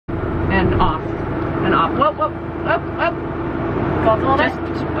and off. And off. Whoop, whoop, up, up. Go up a little bit.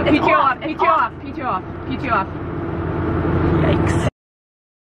 Just PTO off, PTO off, PTO off, PTO off. Yikes.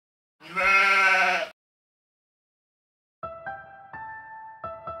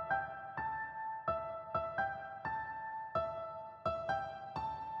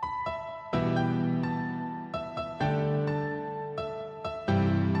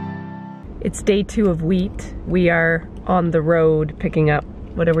 It's day 2 of wheat. We are on the road picking up,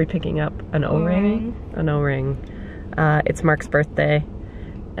 what are we picking up? An O-ring? An O-ring. It's Mark's birthday,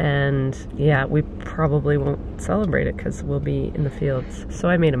 and yeah, we probably won't celebrate it because we'll be in the fields. So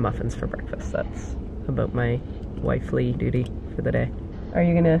I made him muffins for breakfast. That's about my wifely duty for the day. Are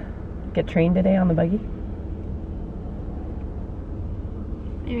you gonna get trained today on the buggy?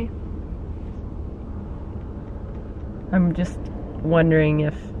 Maybe. I'm just wondering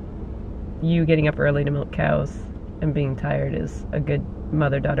if you getting up early to milk cows and being tired is a good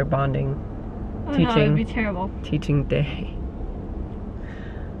mother-daughter bonding No, it'd be terrible. teaching day.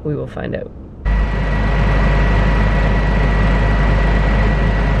 We will find out.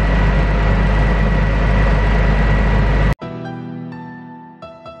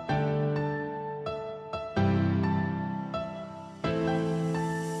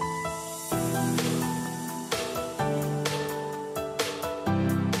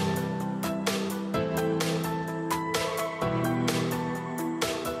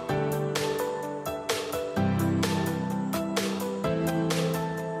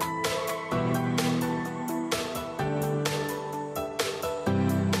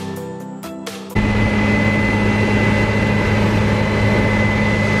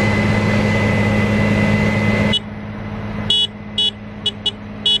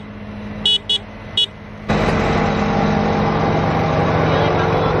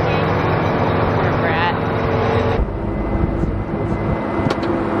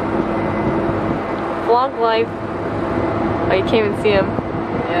 Vlog life. Oh, you can't even see him.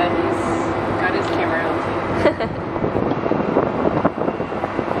 Yeah, he's got his camera out too.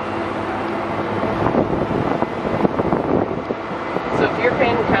 So if you're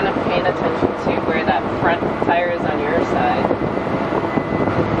kind of paying attention to where that front tire is on your side,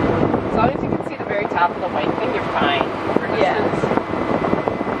 as long as you can see the very top of the white thing, you're fine for distance.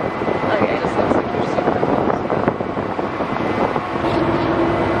 Okay, it just looks like you're super close.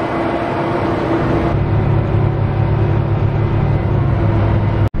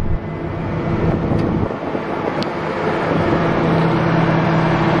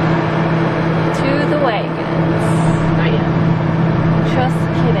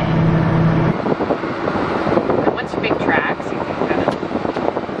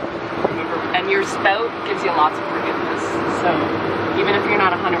 Your spout gives you lots of forgiveness, so even if you're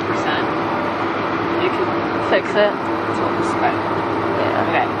not 100%, you can Fix it. tilt the spout. Yeah.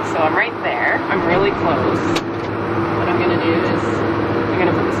 Okay, so I'm right there. I'm really close. What I'm gonna do is I'm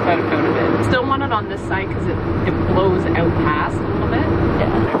gonna put the spout out a bit. Still want it on this side because it blows out past a little bit.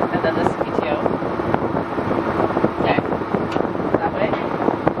 Yeah. And then this PTO. Okay. That way.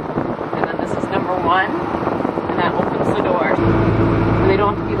 And then this is number 1, and that opens the door. And they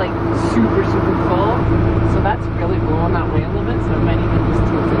don't have to be like super full, so that's really blowing that way a little bit, so it might even just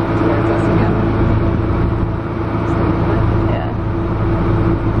tilt it towards us again. Just a little bit. Yeah.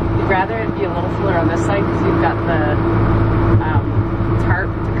 You'd rather it be a little fuller on this side because you've got the tarp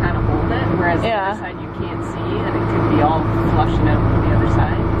to kind of hold it, whereas the other side you can't see and it could be all flushing out from the other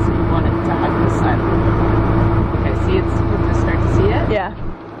side, so you want it to hug this side a little bit more. Okay, see it's, just start to see it? Yeah.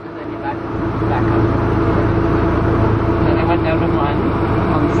 And then you back up. And I went down to 1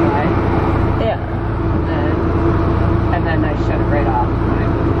 on the side. Yeah. And then I shut it right off. And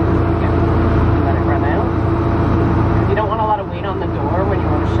let it run out. Because you don't want a lot of weight on the door when you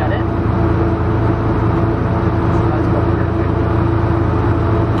want to shut it. So that's what perfect.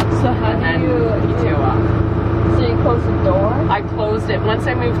 So how do you PTO off. So you close the door? I closed it. Once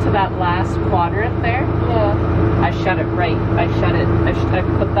I moved to that last quadrant there, Yeah. I shut it right. I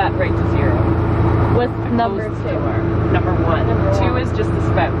put that right to 0. With number 2. Number 1. Number 2 1. is just the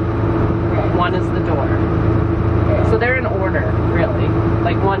spout. 1 is the door. So they're in order, really.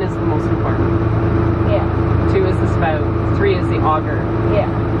 Like 1 is the most important. Yeah. 2 is the spout. 3 is the auger. Yeah.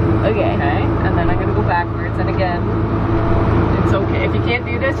 Okay. Okay. And then I'm gonna go backwards. And again, it's okay if you can't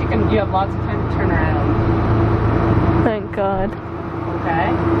do this. You have lots of time to turn around. Thank God.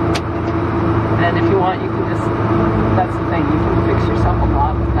 Okay. And if you want, you can just. That's the thing. You can fix yourself a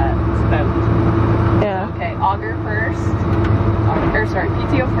lot with that spout. Yeah. Okay. Auger first.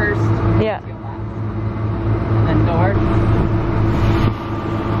 PTO first. Yeah. PTO last. And then door.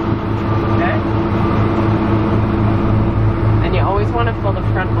 Okay. And you always want to fill the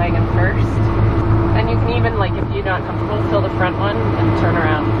front wagon first. And you can even, like, if you're not comfortable, fill the front one and turn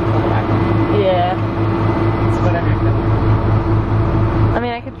around and pull the back one. Yeah. It's whatever you're feeling. I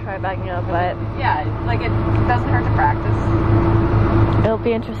mean, I could try backing up, but Yeah, like, it doesn't hurt to practice. it'll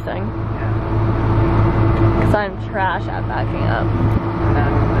be interesting. Yeah. Because I'm trash at backing up. And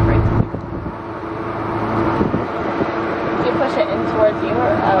then right Do you push it in towards you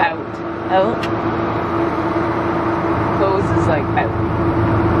or out? out. Out? Close is like out.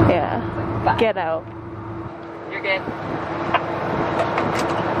 Yeah. It's like back. Get out. You're good.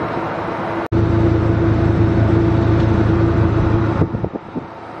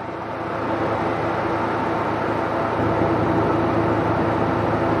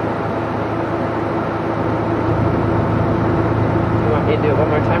 You want me to do it one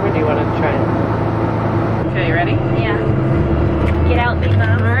more time, or do you want to try it? Okay, you ready? Yeah. Get out, big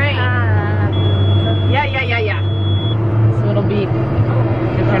mom. All right. Yeah. So it'll beep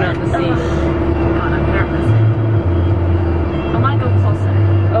if you're not in the seat. God, I'm nervous. I want to go closer.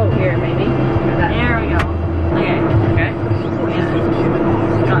 Oh, here, maybe. There we go. Okay. Okay.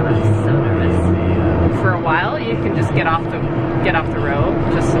 God, I'm so nervous. For a while, you can just get off the row,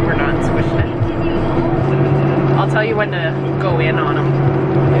 just so we're not squished in. I'll tell you when to go in on them.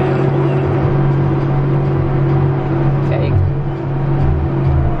 Okay.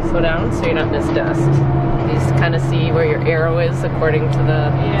 Slow down so you're not in this dust. You just kind of see where your arrow is according to the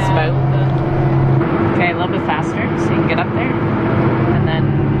spout. Okay, a little bit faster so you can get up there. And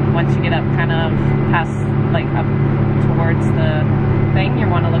then once you get up kind of past, like up towards the thing, you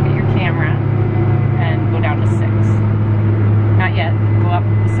want to look at your camera and go down to 6. Not yet. Go up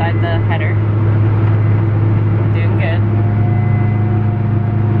beside the header. Doing good.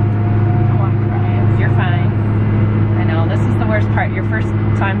 I want to cry. You're fine. I know, this is the worst part. Your first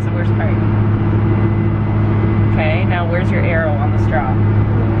time's the worst part. Okay, now where's your arrow on the straw?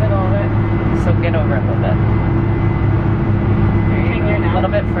 Middle of it. So get over it a little bit. There you go. A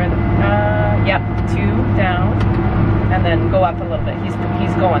little bit further. Yep, 2 down. And then go up a little bit. He's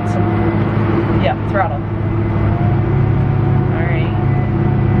going. So, yep, throttle. Alright.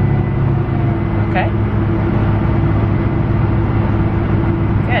 Okay.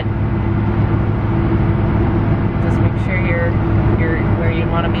 Good. Just make sure you're where you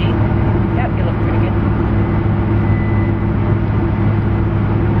want to be. Yep, you look pretty good.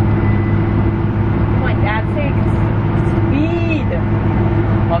 Oh my dad's sake. Speed.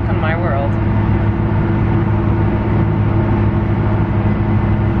 Welcome to my world.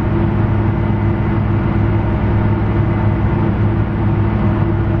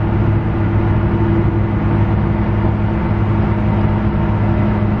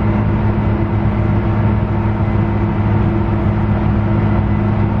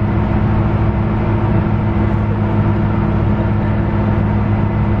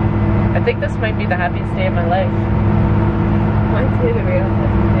 I think this might be the happiest day of my life. Mine too, to be honest.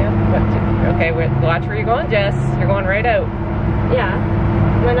 Okay, watch where you're going, Jess. You're going right out. Yeah.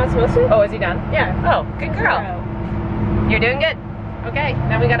 Am I not supposed to? Oh, is he done? Yeah. Oh, good girl. You're doing good. Okay,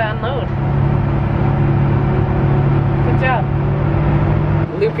 now we gotta unload. Good job.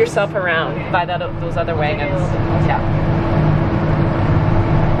 Loop yourself around by those other wagons. Yeah.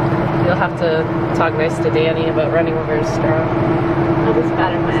 You'll have to talk nice to Danny about running over his straw. I'll just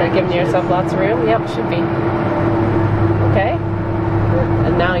batter my Is that giving yourself lots of room? Yep, should be. Okay.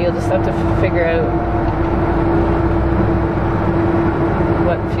 And now you'll just have to figure out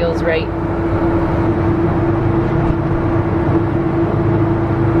what feels right.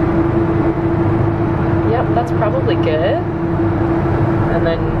 Yep, that's probably good. And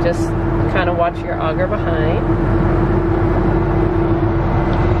then just kind of watch your auger behind.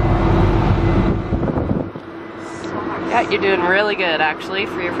 Yeah, you're doing really good actually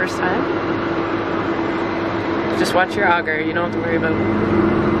for your first time. Just watch your auger, you don't have to worry about.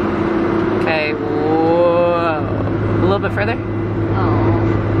 Okay, whoa. A little bit further.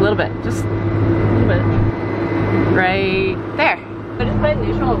 Oh. A little bit, just a little bit. Right there. I just put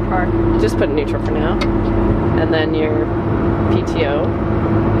neutral or park. Just put neutral for now. And then your PTO.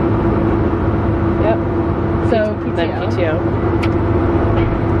 Yep. So PTO. Then PTO.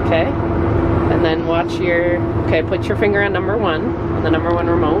 Okay. And then watch your, okay, put your finger on number 1, on the number 1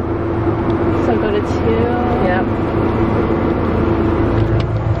 remote. So go to 2. Yep.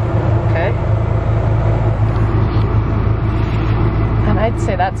 Okay. And I'd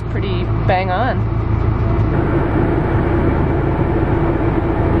say that's pretty bang on.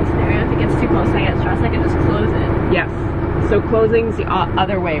 If it gets too close, I get stressed. I can just close it. Yes. So closing's the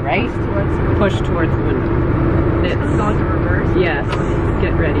other way, right? Push towards the window. It's going to reverse. Yes.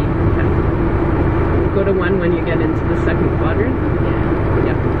 Get ready. Okay. go to 1 when you get into the second quadrant. Yeah.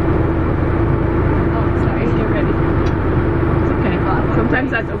 Yep. Oh, sorry. Get ready. It's okay.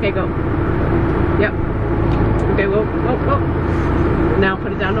 Sometimes that's okay. Go. Yep. Okay. Whoa. Whoa. Whoa. Now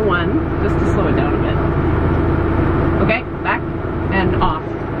put it down to 1, just to slow it down a bit. Okay. Back and off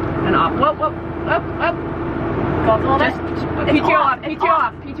and off. Whoa. Whoa. Up. Up. Go up a little bit. PTO off. PTO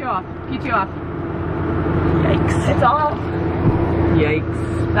off. PTO off. PTO off. Yikes. It's off.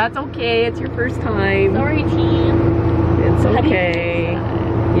 Yikes. That's okay. It's your first time. Sorry, team. It's How do you okay.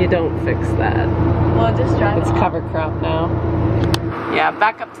 You don't fix that. Well, just drive It's it off. cover crop now. Yeah,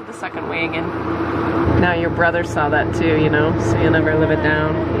 back up to the second wagon. Now your brother saw that too, you know, so you'll never live it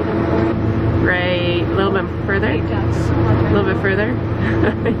down. Right. A little bit further. A little bit further.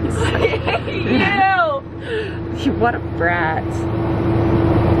 You. What a brat.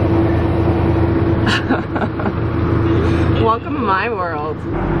 Welcome to my world.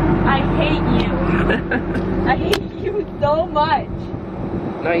 I hate you. I hate you so much.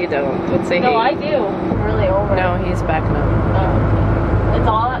 No, you don't. Don't say No, I hate. do. I'm really over. No, he's backing up. It's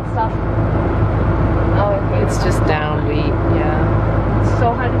all that stuff. Oh, okay. It's just downbeat, yeah. It's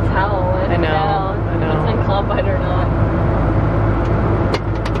so hard to tell when I know, down, I know. if it's in club bite or not.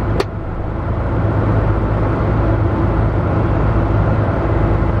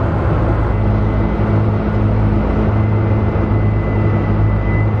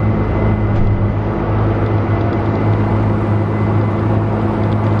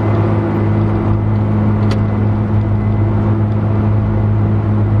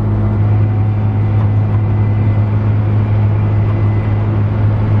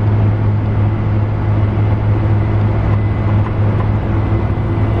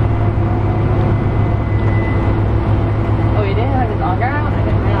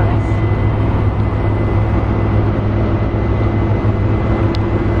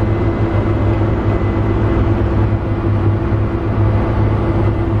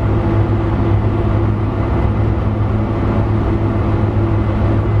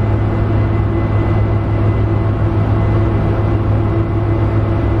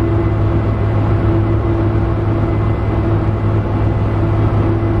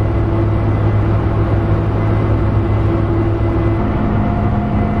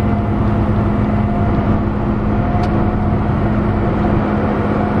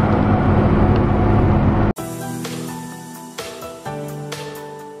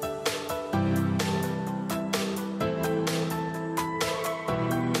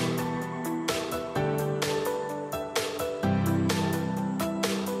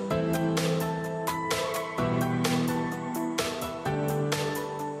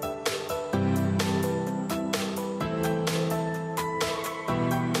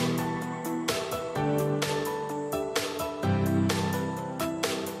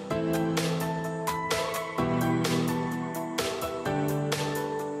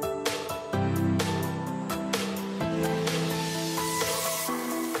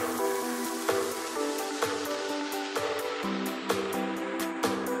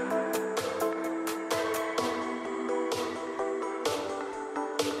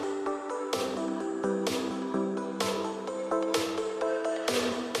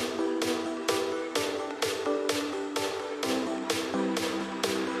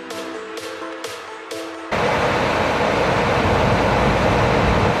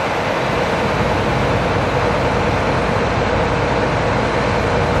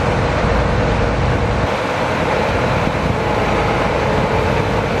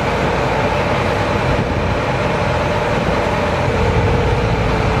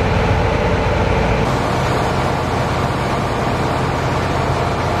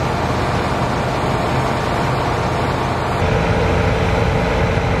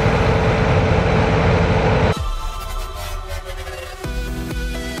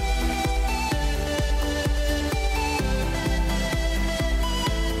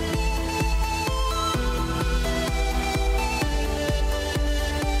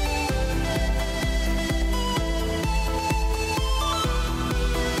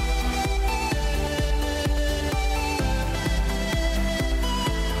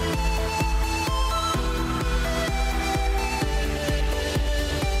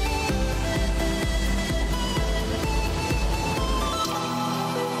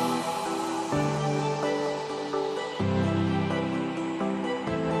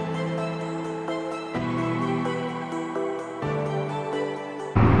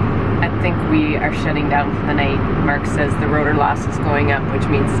 we are shutting down for the night. Mark says the rotor loss is going up, which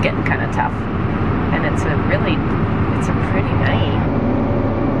means it's getting kind of tough. And it's a pretty night.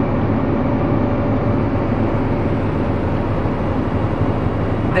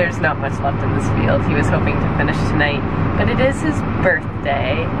 there's not much left in this field. He was hoping to finish tonight, but it is his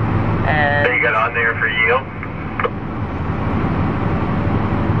birthday. And so you got on there for yield?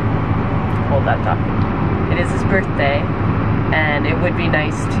 Hold that thought. It is his birthday, and it would be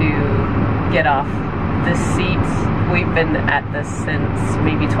nice to get off the seats. We've been at this since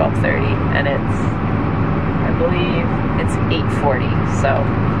maybe 12:30, and I believe it's 8:40, so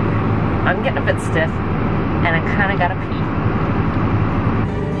I'm getting a bit stiff, and I kind of gotta pee.